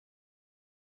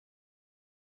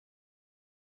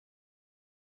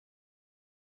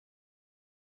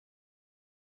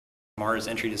Mars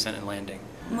entry, descent, and landing.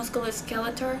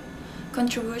 Musculoskeletal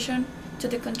contribution to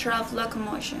the control of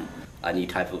locomotion. A new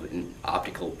type of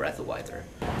optical breathalyzer.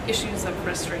 Issues of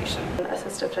restoration.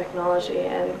 Assistive technology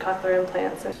and cochlear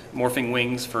implants. Morphing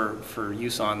wings for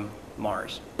use on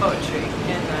Mars. Poetry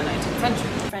in the 19th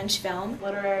century. French film.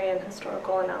 Literary and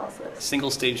historical analysis.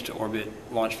 Single stage to orbit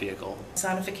launch vehicle.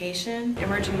 Sonification.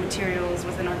 Emerging materials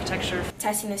within architecture.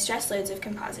 Testing the stress loads of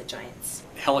composite joints.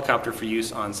 Helicopter for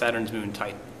use on Saturn's moon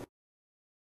Titan.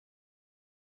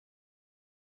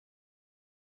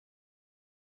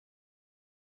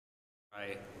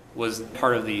 I was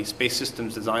part of the Space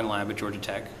Systems Design Lab at Georgia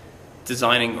Tech,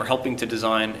 designing or helping to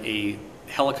design a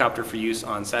helicopter for use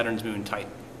on Saturn's moon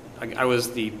Titan. I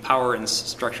was the power and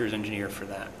structures engineer for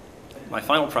that. My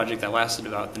final project that lasted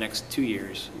about the next 2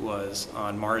 years was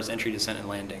on Mars entry, descent, and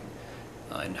landing,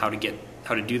 and how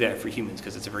to do that for humans,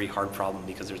 because it's a very hard problem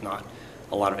because there's not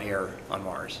a lot of air on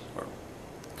Mars, or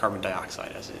carbon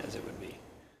dioxide as it would be.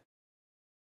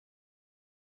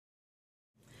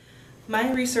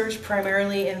 My research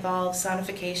primarily involves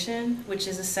sonification, which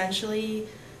is essentially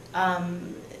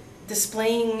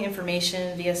displaying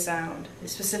information via sound.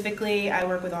 Specifically, I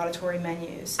work with auditory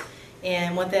menus,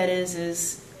 and what that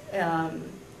is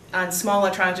on small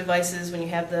electronic devices, when you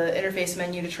have the interface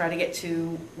menu to try to get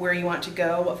to where you want to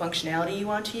go, what functionality you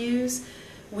want to use,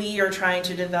 we are trying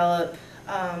to develop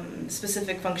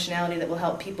specific functionality that will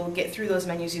help people get through those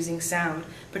menus using sound,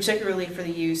 particularly for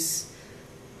the use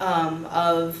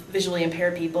of visually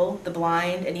impaired people, the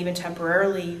blind, and even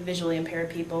temporarily visually impaired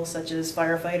people such as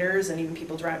firefighters and even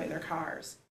people driving their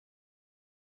cars.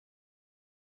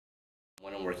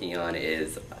 What I'm working on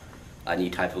is a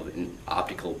new type of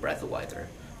optical breathalyzer.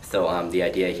 So the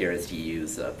idea here is to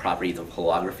use properties of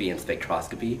holography and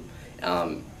spectroscopy.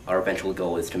 Our eventual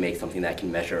goal is to make something that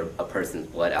can measure a person's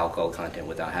blood alcohol content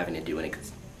without having to do an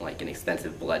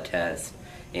expensive blood test.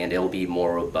 And it'll be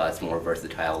more robust, more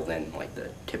versatile than like the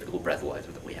typical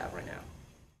breathalyzer that we have right now.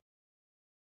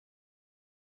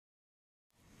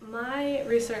 My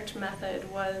research method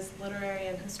was literary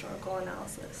and historical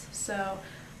analysis. So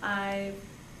I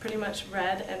pretty much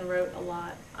read and wrote a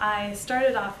lot. I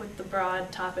started off with the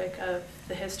broad topic of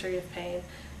the history of pain,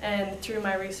 and through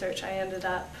my research I ended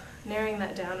up narrowing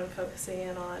that down and focusing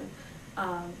in on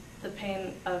the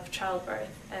pain of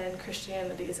childbirth and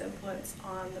Christianity's influence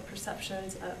on the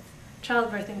perceptions of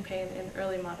childbirthing pain in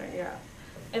early modern Europe.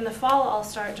 In the fall, I'll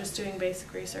start just doing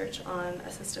basic research on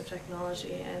assistive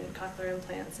technology and cochlear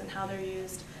implants and how they're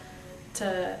used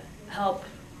to help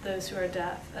those who are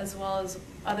deaf, as well as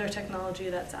other technology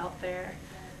that's out there.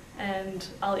 And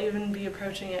I'll even be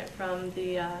approaching it from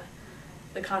the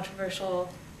controversial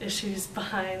issues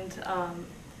behind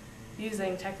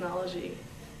using technology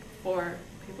for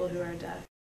people who are deaf.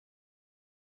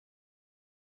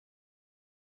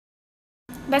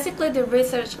 Basically, the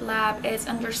research lab is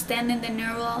understanding the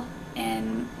neural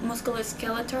and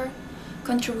musculoskeletal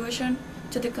contribution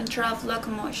to the control of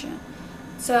locomotion.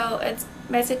 So it's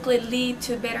basically lead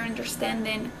to better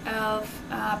understanding of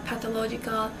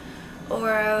pathological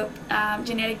or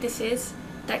genetic disease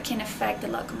that can affect the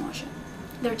locomotion.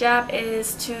 Their job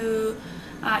is to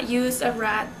use a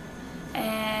rat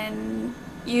and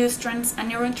use a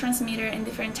neurotransmitter in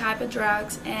different type of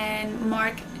drugs and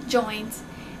mark joints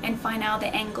and find out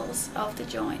the angles of the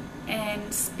joint,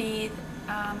 and speed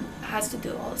has to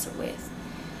do also with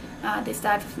this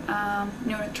type of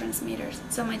neurotransmitters.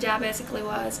 So my job basically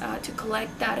was to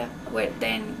collect data, which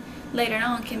then later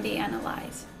on can be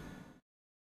analyzed.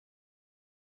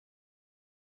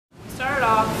 We started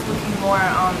off looking more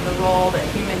on the role that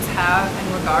humans have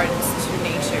in regards to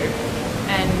nature,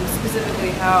 and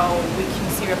specifically how we can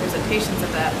see representations of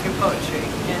that through poetry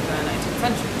in the 19th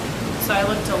century. So I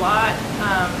looked a lot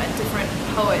at different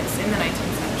poets in the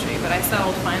 19th century, but I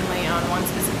settled finally on one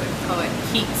specific poet,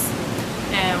 Keats,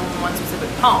 and one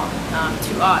specific poem,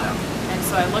 To Autumn. And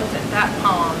so I looked at that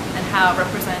poem and how it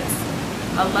represents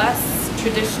a less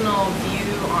traditional view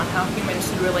on how humans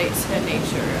should relate to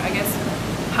nature. I guess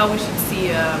how we should see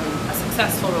a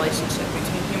successful relationship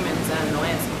between humans and the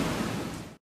landscape.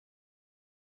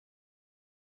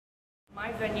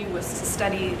 My venue was to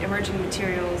study emerging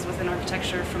materials within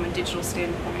architecture from a digital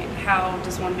standpoint. How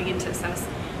does one begin to assess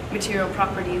material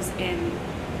properties in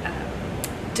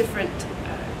different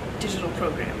digital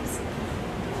programs?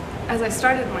 As I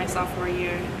started my sophomore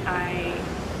year, I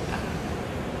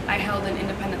held an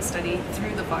independent study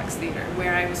through the Fox Theater,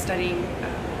 where I was studying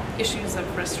issues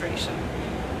of restoration,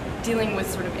 dealing with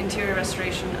sort of interior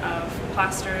restoration of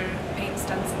plaster, paint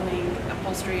stenciling,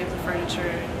 upholstery of the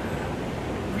furniture,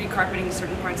 recarpeting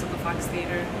certain parts of the Fox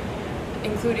Theater,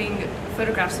 including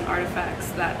photographs and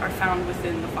artifacts that are found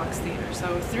within the Fox Theater.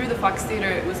 So through the Fox Theater,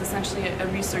 it was essentially a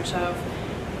research of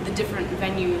the different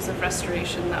venues of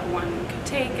restoration that one could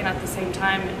take, and at the same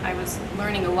time I was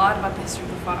learning a lot about the history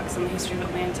of the Fox and the history of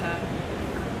Atlanta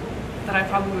that I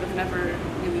probably would have never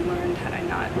really learned had I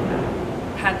not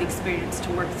had the experience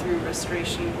to work through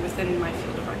restoration within my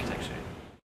field of architecture.